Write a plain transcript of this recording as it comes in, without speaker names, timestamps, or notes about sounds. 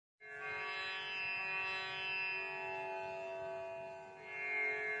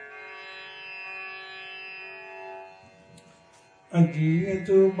अजी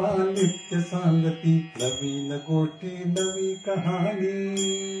आजोबा नित्य सांगती नवीन गोष्टी नवी कहाणी.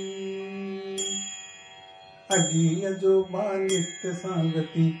 अजी आजोबा नित्य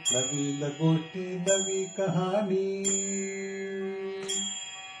सांगती नवीन गोष्टी नवी कहाणी.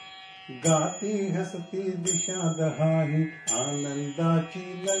 गाती हसती दिशा दहाही आनंदाची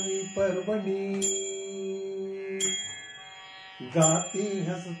नवी पर्वणी. गाती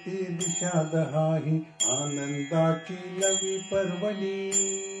हसती दिशा दहाही आनंदाची नवी पर्वणी.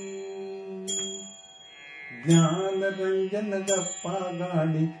 ज्ञान रंजन गप्पा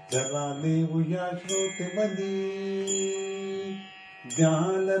गाणी जरा देऊया श्रोतेमधी.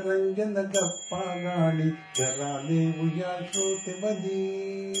 ज्ञान रंजन गप्पा गाणी जरा देऊया श्रोतेमधी.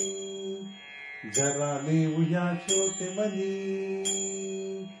 जरा देऊया श्रोतेमधी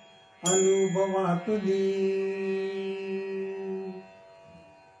अनुभवातुली.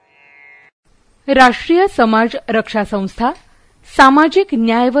 राष्ट्रीय समाज रक्षा संस्था, सामाजिक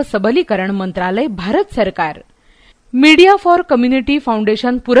न्याय व सबलीकरण मंत्रालय, भारत सरकार, मीडिया फॉर कम्युनिटी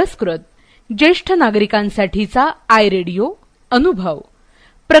फाउंडेशन पुरस्कृत ज्येष्ठ नागरिकांसाठीचा आय रेडिओ अनुभव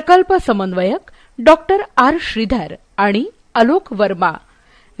प्रकल्प समन्वयक डॉक्टर आर श्रीधर आणि आलोक वर्मा,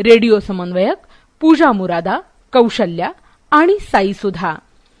 रेडिओ समन्वयक पूजा मुरादा, कौशल्या आणि साई सुधा.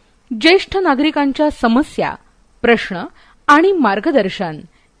 ज्येष्ठ नागरिकांच्या समस्या, प्रश्न आणि मार्गदर्शन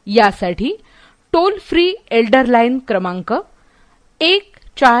यासाठी टोल फ्री एल्डर लाईन क्रमांक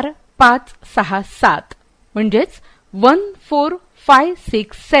 14567 म्हणजेच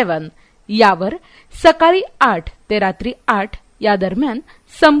 14567 यावर सकाळी 8 ते रात्री 8 या दरम्यान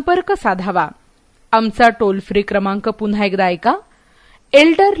संपर्क साधावा. आमचा टोल फ्री क्रमांक पुन्हा एकदा ऐका.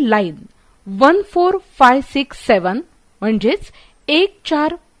 एल्डर लाईन 14567 म्हणजेच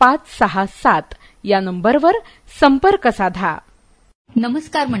 14567 या नंबरवर संपर्क साधा.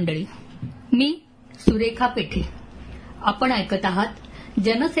 नमस्कार मंडळी, मी सुरेखा पेठे. आपण ऐकत आहात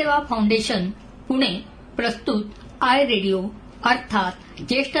जनसेवा फाउंडेशन पुणे प्रस्तुत आय रेडिओ अर्थात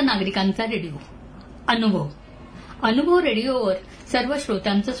ज्येष्ठ नागरिकांचा रेडिओ अनुभव रेडिओवर सर्व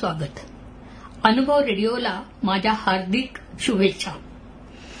श्रोत्यांचं स्वागत. अनुभव रेडिओला माझ्या हार्दिक शुभेच्छा.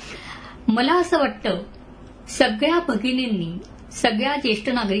 मला असं वाटतं सगळ्या भगिनींनी, सगळ्या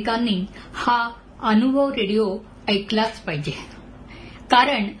ज्येष्ठ नागरिकांनी हा अनुभव रेडिओ ऐकलाच पाहिजे.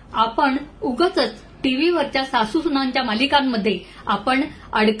 कारण आपण उगाचच टीव्हीवरच्या सासूसुनांच्या मालिकांमध्ये आपण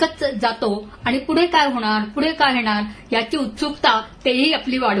अडकत जातो आणि पुढे काय होणार याची उत्सुकता तेही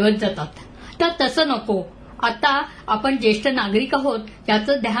आपली वाढवत जातात. तर तसं नको. आता आपण ज्येष्ठ नागरिक आहोत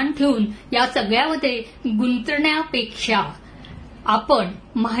याचं ध्यान ठेवून या सगळ्यामध्ये गुंतण्यापेक्षा आपण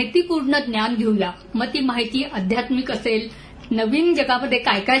माहितीपूर्ण ज्ञान घेऊया. मग ती माहिती आध्यात्मिक असेल, नवीन जगामध्ये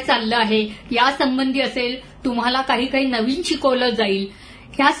काय काय चाललं आहे यासंबंधी असेल, तुम्हाला काही नवीन शिकवलं जाईल,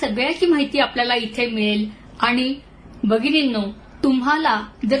 ह्या सगळ्याची माहिती आपल्याला इथे मिळेल. आणि भगिनींनो, तुम्हाला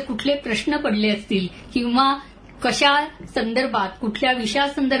जर कुठले प्रश्न पडले असतील किंवा कशा संदर्भात, कुठल्या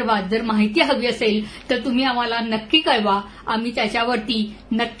विषयासंदर्भात जर माहिती हवी असेल तर तुम्ही आम्हाला नक्की कळवा. आम्ही त्याच्यावरती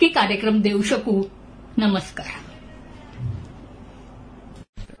नक्की कार्यक्रम देऊ शकू. नमस्कार.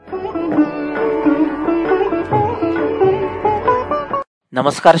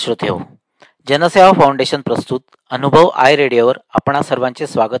 नमस्कार श्रोतेहो, जनसेवा फाउंडेशन प्रस्तुत अनुभव आय रेडिओवर आपणा सर्वांचे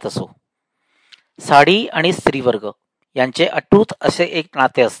स्वागत असो. साडी आणि स्त्रीवर्ग यांचे अटूट असे एक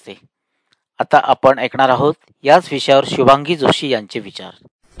नाते असते. आता आपण ऐकणार आहोत याच विषयावर शुभांगी जोशी यांचे विचार.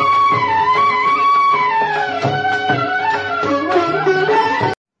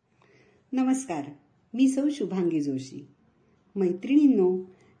 नमस्कार, मी सौ शुभांगी जोशी. मैत्रिणींनो,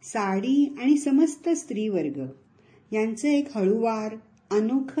 साडी आणि समस्त स्त्रीवर्ग यांचं एक हळूवार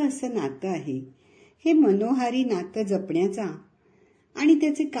अनोखं असं नातं आहे. हे मनोहारी नातं जपण्याचा आणि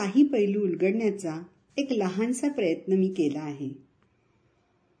त्याचे काही पैलू उलगडण्याचा एक लहानसा प्रयत्न मी केला आहे.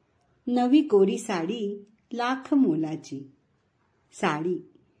 नवी कोरी साडी लाख मोलाची. साडी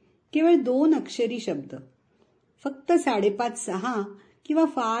केवळ 2 अक्षरी शब्द, फक्त 5.5-6 किंवा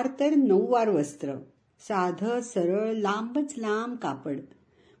फार तर 9 वार वस्त्र, साधं सरळ लांबच लांब कापड,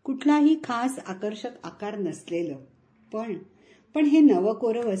 कुठलाही खास आकर्षक आकार नसलेलं. पण हे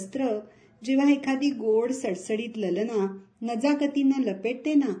नवकोरं वस्त्र जेव्हा एखादी गोड सडसडीत ललना नजाकतीनं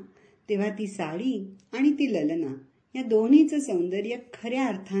लपेटते ना, तेव्हा ती साडी आणि ती ललना या दोन्हीचं सौंदर्य खऱ्या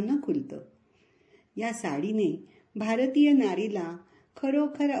अर्थानं खुलतं. या साडीने भारतीय नारीला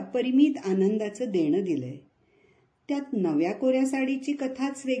खरोखर अपरिमित आनंदाचं देणं दिलंय. त्यात नव्या कोऱ्या साडीची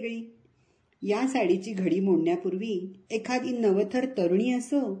कथाच वेगळी. या साडीची घडी मोडण्यापूर्वी एखादी नवथर तरुणी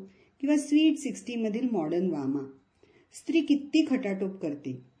असो किंवा स्वीट 60 मधील मॉडर्न वामा, स्त्री किती खटाटोप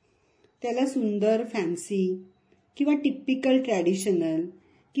करते. त्याला सुंदर फॅन्सी किंवा टिपिकल ट्रॅडिशनल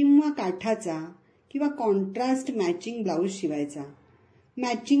किंवा काठाचा किंवा कॉन्ट्रास्ट मॅचिंग ब्लाऊज शिवायचा.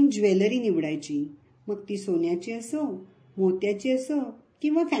 मॅचिंग ज्वेलरी निवडायची, मग ती सोन्याची असो, मोत्याची असो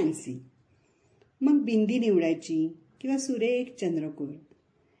किंवा फॅन्सी. मग बिंदी निवडायची किंवा सुरेख चंद्रकोर,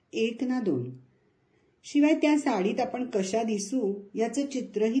 1 ना 2. शिवाय त्या साडीत आपण कशा दिसू याचं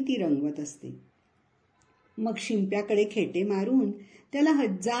चित्रही ती रंगवत असते. मग शिंप्याकडे खेटे मारून त्याला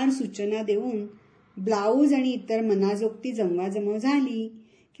 1000 सूचना देऊन ब्लाऊज आणि इतर मनाजोगती जमवाजमव झाली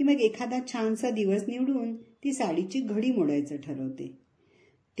की मग एखादा छानसा दिवस निवडून ती साडीची घडी मोडायचं ठरवते.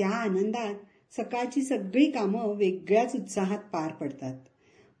 त्या आनंदात सकाळची सगळी कामं वेगळ्याच उत्साहात पार पडतात.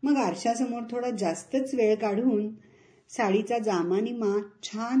 मग आरशासमोर थोडा जास्तच वेळ काढून साडीचा जामानिमा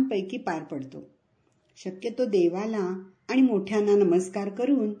छानपैकी पार पडतो. शक्यतो देवाला आणि मोठ्यांना नमस्कार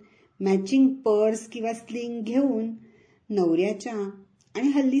करून मॅचिंग पर्स किंवा स्लिंग घेऊन नवऱ्याच्या आणि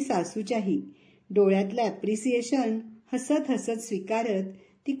हल्ली सासूच्याही डोळ्यातलं ॲप्रिसिएशन हसत हसत स्वीकारत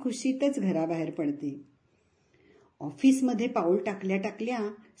ती खुशीतच घराबाहेर पडते. ऑफिसमध्ये पाऊल टाकल्या टाकल्या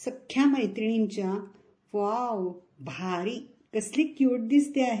सख्ख्या मैत्रिणींच्या वाव भारी, कसली क्यूट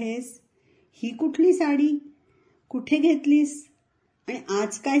दिसते आहेस, ही कुठली साडी, कुठे घेतलीस आणि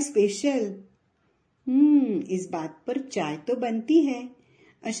आज काय स्पेशल, इस बात पर चाय तो बनती है,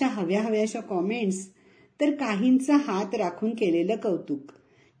 अशा हव्या हव्याशा कॉमेंट्स, तर काहींचा हात राखून केलेलं कौतुक,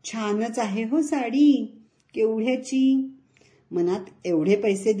 छानच आहे हो साडी, केवढ्याची, मनात एवढे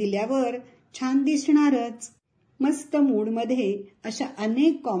पैसे दिल्यावर छान दिसणारच. मस्त मूडमध्ये अशा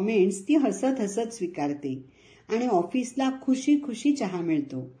अनेक कॉमेंट्स ती हसत हसत स्वीकारते आणि ऑफिसला खुशी खुशी चहा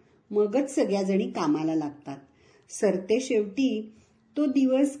मिळतो. मगच सगळ्याजणी कामाला लागतात. सरते शेवटी तो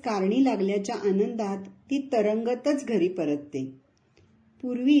दिवस कारणी लागल्याच्या आनंदात ती तरंगतच घरी परतते.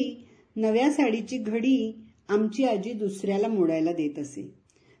 पूर्वी नव्या साडीची घडी आमची आजी दुसऱ्याला मोडायला देत असे.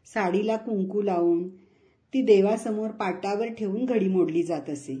 साडीला कुंकू लावून ती देवासमोर पाटावर ठेवून घडी मोडली जात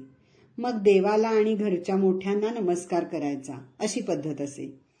असे. मग देवाला आणि घरच्या मोठ्यांना नमस्कार करायचा, अशी पद्धत असे.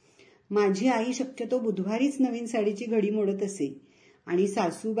 माझी आई शक्यतो बुधवारीच नवीन साडीची घडी मोडत असे आणि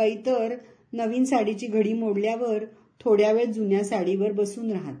सासूबाई तर नवीन साडीची घडी मोडल्यावर थोड्या वेळ जुन्या साडीवर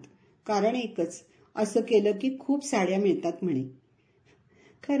बसून राहत. कारण एकच, असं केलं की खूप साड्या मिळतात म्हणे.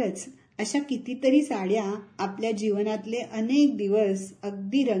 खरंच अशा कितीतरी साड्या आपल्या जीवनातले अनेक दिवस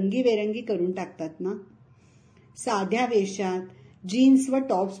अगदी रंगीबेरंगी करून टाकतात ना. साध्या वेशात, जीन्स व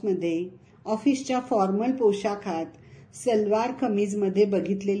टॉप्समध्ये, ऑफिसच्या फॉर्मल पोशाखात, सलवार कमीजमध्ये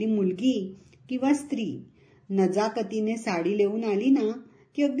बघितलेली मुलगी किंवा स्त्री नजाकतीने साडी लेवून आली ना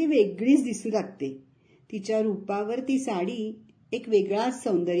की अगदी वेगळीच दिसू लागते. तिच्या रूपावर ती साडी एक वेगळाच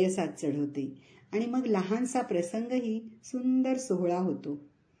सौंदर्य साज चढवते आणि मग लहानसा प्रसंगही सुंदर सोहळा होतो.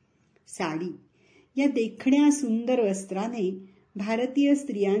 साडी या देखण्या सुंदर वस्त्राने भारतीय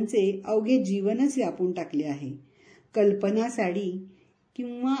स्त्रियांचे अवघे जीवनच व्यापून टाकले आहे. कल्पना साडी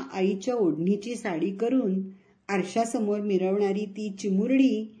किंवा आईच्या ओढणीची साडी करून आरशासमोर मिरवणारी ती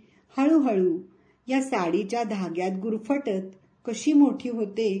चिमुरडी हळूहळू या साडीच्या धाग्यात गुरफटत कशी मोठी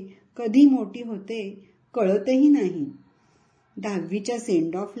होते, कधी मोठी होते कळतही नाही. 10वीच्या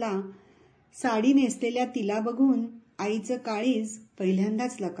सेंड ऑफला साडी नेसलेल्या तिला बघून आईचं काळीज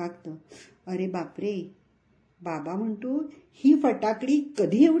पहिल्यांदाच लकाकतं. अरे बापरे, बाबा म्हणतो ही फटाकडी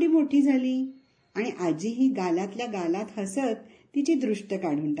कधी एवढी मोठी झाली, आणि आजी ही गालातल्या गालात हसत तिची दृष्ट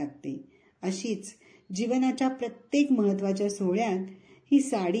काढून टाकते. अशीच जीवनाच्या प्रत्येक महत्वाच्या सोहळ्यात ही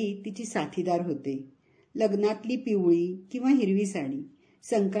साडी तिची साथीदार होते. लग्नातली पिवळी किंवा हिरवी साडी,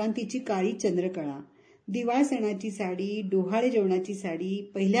 संक्रांतीची काळी चंद्रकळा, दिवाळ सणाची साडी, डोहाळे जेवणाची साडी,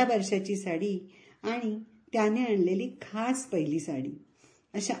 पहिल्या वर्षाची साडी आणि त्याने आणलेली खास पहिली साडी,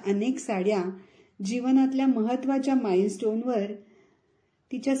 अशा अनेक साड्या जीवनातल्या महत्वाच्या माइलस्टोनवर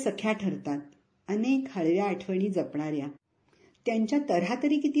तिच्या सख्या ठरतात. अनेक हळव्या आठवणी जपणाऱ्या. त्यांच्या तऱ्हा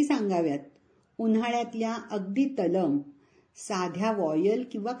तरी किती सांगाव्यात. उन्हाळ्यातल्या अगदी तलम साध्या वॉयल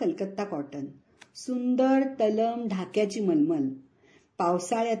किंवा कलकत्ता कॉटन, सुंदर तलम ढाक्याची मलमल,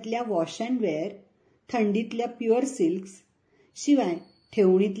 पावसाळ्यातल्या वॉश अँड वेअर, थंडीतल्या प्युअर सिल्क्स, शिवाय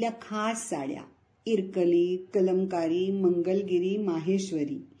ठेवणीतल्या खास साड्या, Irkali, Kalamkari, Mangalagiri,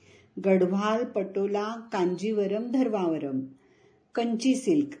 Maheshwari, Gadwal, Patola, Kanjeevaram, Dharmavaram, Kanchi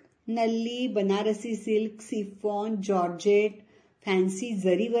silk, Nalli, Banarasi silk, chiffon, georgette, fancy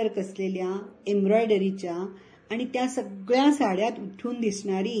zari work असलेल्या एम्ब्रॉयडरीच्या आणि त्या सगळ्या साड्यात उठून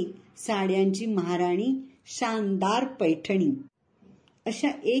दिसणारी साड्यांची महाराणी शानदार पैठणी, अशा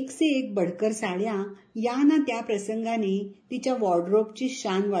एक से एक बडकर साड्या या ना त्या प्रसंगाने तिच्या वॉर्डरोबची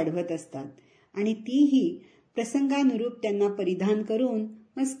शान वाढवत असतात आणि तीही प्रसंगानुरूप त्यांना परिधान करून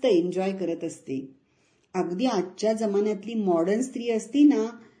मस्त एन्जॉय करत असते. अगदी आजच्या जमान्यातली मॉडर्न स्त्री असती ना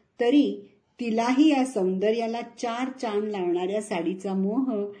तरी तिलाही या सौंदर्याला 4 चांद लावणाऱ्या साडीचा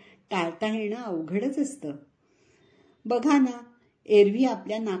मोह टाळता येणं अवघडच असतं. बघा ना, एरवी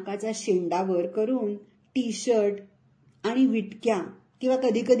आपल्या नाकाचा शेंडा वर करून टी शर्ट आणि विटक्या किंवा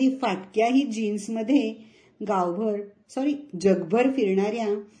कधी कधी फाटक्याही जीन्समध्ये जगभर फिरणाऱ्या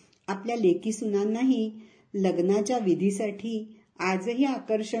आपल्या लेकी सुनांनाही लग्नाच्या विधीसाठी आजही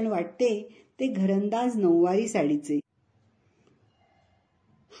आकर्षण वाटते ते घरंदाज नऊवारी साडीचे.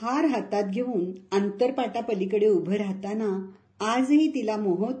 हार हातात घेऊन आंतरपाटा पलीकडे उभं राहताना आजही तिला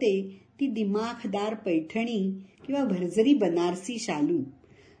मोहते ती दिमाखदार पैठणी किंवा भरजरी बनारसी शालू,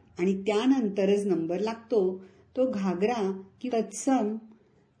 आणि त्यानंतरच नंबर लागतो तो घागरा किंवा तत्सम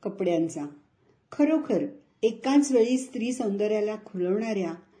कपड्यांचा. खरोखर एकाच वेळी स्त्री सौंदर्याला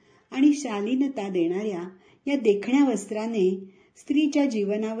खुलवणाऱ्या आणि शालीनता देणाऱ्या या देखण्या वस्त्राने स्त्रीच्या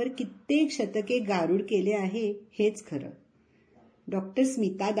जीवनावर कित्येक शतके गारूड केले आहे हेच खरं. डॉक्टर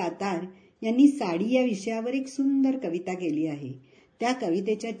स्मिता दातार यांनी साडी या विषयावर एक सुंदर कविता केली आहे. त्या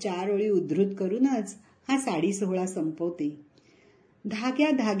कवितेच्या 4 ओळी उद्धृत करूनच हा साडी सोहळा संपवते. धाग्या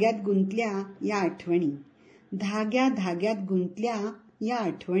धाग्यात गुंतल्या या आठवणी, धाग्या धाग्यात गुंतल्या या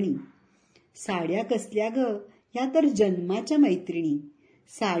आठवणी, साड्या कसल्या ग या तर जन्माच्या मैत्रिणी,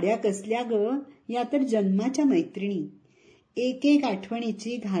 साड्या कसल्या ग या तर जन्माच्या मैत्रिणी, एक एक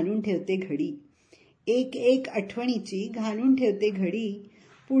आठवणीची घालून ठेवते घडी, एक एक आठवणीची घालून ठेवते घडी,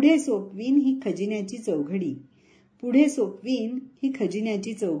 पुढे सोपवीन ही खजिन्याची चौघडी, पुढे सोपवीन ही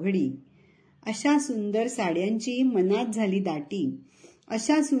खजिन्याची चौघडी. अशा सुंदर साड्यांची मनात झाली दाटी,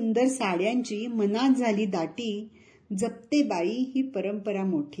 अशा सुंदर साड्यांची मनात झाली दाटी, जपते बाई ही परंपरा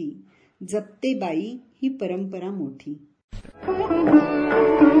मोठी, जपते बाई ही परंपरा मोठी.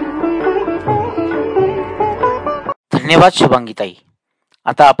 धन्यवाद शुभांगीताई.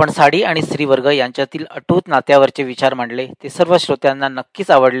 आता आपण साडी आणि स्त्रीवर्ग यांच्यातील अटूट नात्यावरचे विचार मांडले, ते सर्व श्रोत्यांना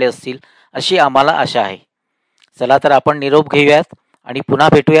नक्कीच आवडले असतील अशी आम्हाला आशा आहे. चला तर आपण निरोप घेऊयात आणि पुन्हा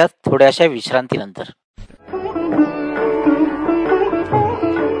भेटूयात थोड्याशा विश्रांतीनंतर.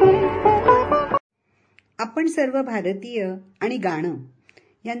 आपण सर्व भारतीय आणि गाणं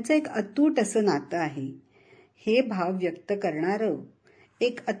यांचं एक अतूट असं नातं आहे. हे भाव व्यक्त करणारं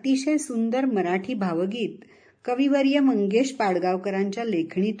एक अतिशय सुंदर मराठी भावगीत कविवर्य मंगेश पाडगावकरांच्या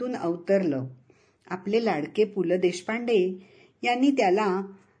लेखणीतून अवतरलं. आपले लाडके पु ल देशपांडे यांनी त्याला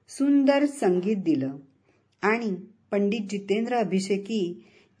सुंदर संगीत दिलं आणि पंडित जितेंद्र अभिषेकी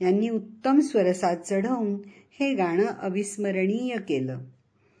यांनी उत्तम स्वरसाद चढवून हे गाणं अविस्मरणीय केलं.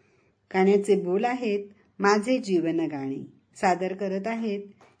 गाण्याचे बोल आहेत माझे जीवन गाणे. सादर करत आहेत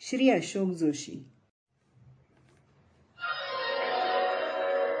श्री अशोक जोशी.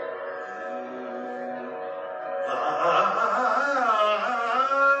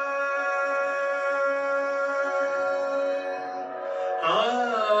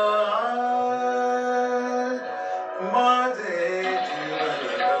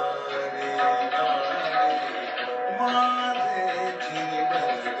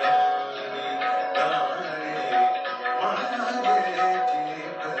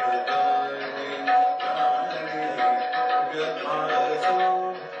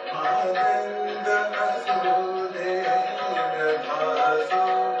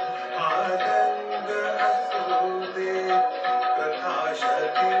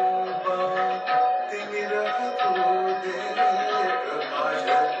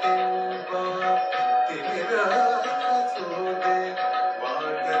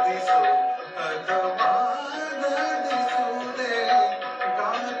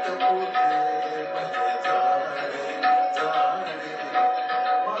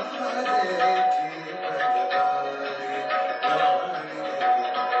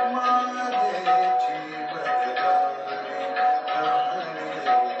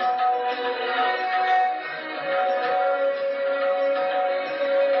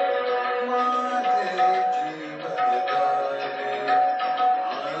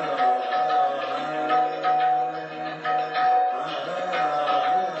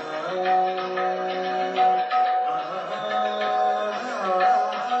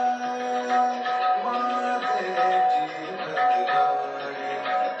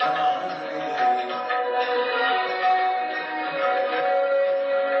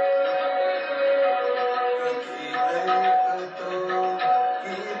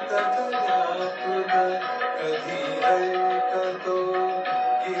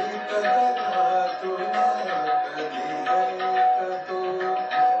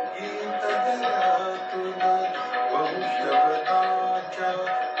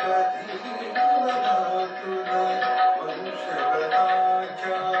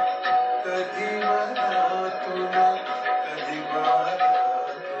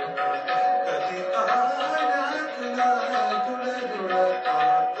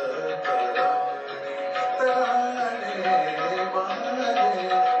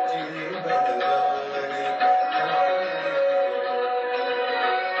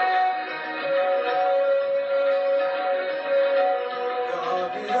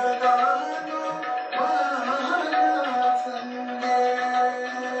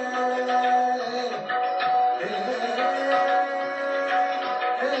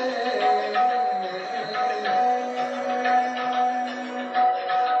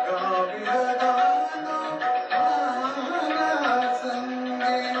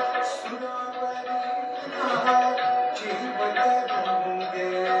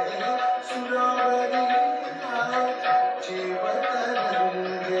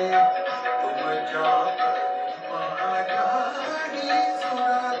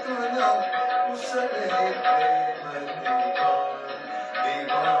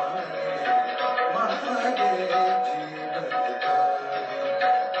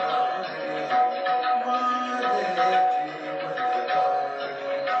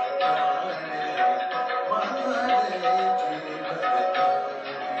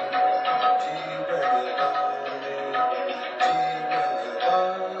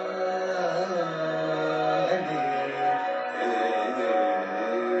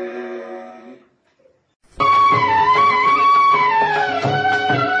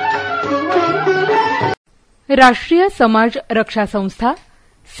 राष्ट्रीय समाज रक्षा संस्था,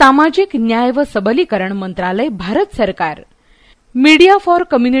 सामाजिक न्याय व सबलीकरण मंत्रालय, भारत सरकार, मीडिया फॉर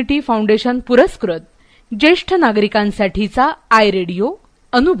कम्युनिटी फाउंडेशन पुरस्कृत ज्येष्ठ नागरिकांसाठीचा आय रेडिओ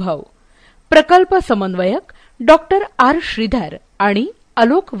अनुभव, प्रकल्प समन्वयक डॉक्टर आर श्रीधर आणि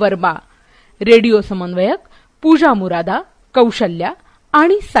आलोक वर्मा, रेडिओ समन्वयक पूजा मुरादा, कौशल्या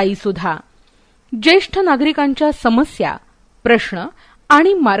आणि साई सुधा. ज्येष्ठ नागरिकांच्या समस्या, प्रश्न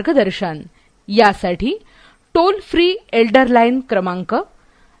आणि मार्गदर्शन यासाठी टोल फ्री एल्डर लाईन क्रमांक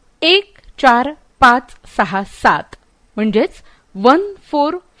 14567 म्हणजेच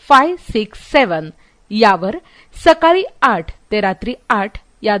 14567 यावर सकाळी 8 ते रात्री 8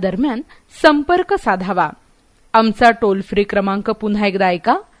 या दरम्यान संपर्क साधावा. आमचा टोल फ्री क्रमांक पुन्हा एकदा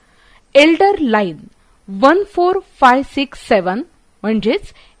ऐका. एल्डर लाईन 14567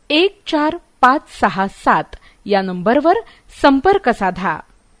 म्हणजेच 14567 या नंबरवर संपर्क साधा.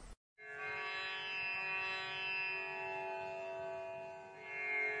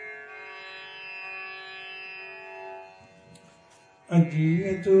 अजी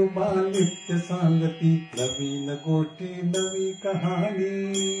आजोबा नित्य सांगती नवीन गोष्टी नवी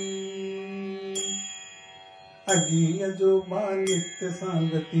कहाणी. अजी आजोबा नित्य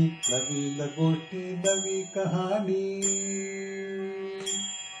सांगती नवीन गोष्टी नवी कहाणी.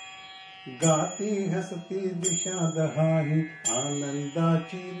 गाती हसती दिशा दहाही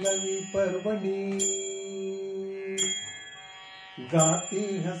आनंदाची नवी पर्वणी.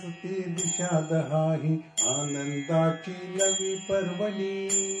 गाती हसती दिशा दहाही आनंदाची नवी पर्वणी.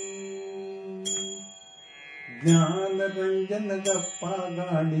 ज्ञान रंजन गप्पा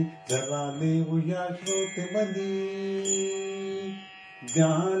गाणी जरा देऊया श्रोते मधी.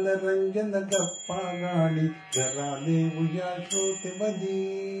 ज्ञान रंजन गप्पा गाणी जरा देऊया श्रोते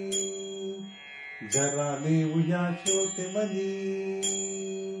मधी. जरा देऊया श्रोते मधी.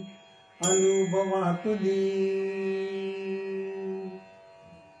 अनुभवातुनी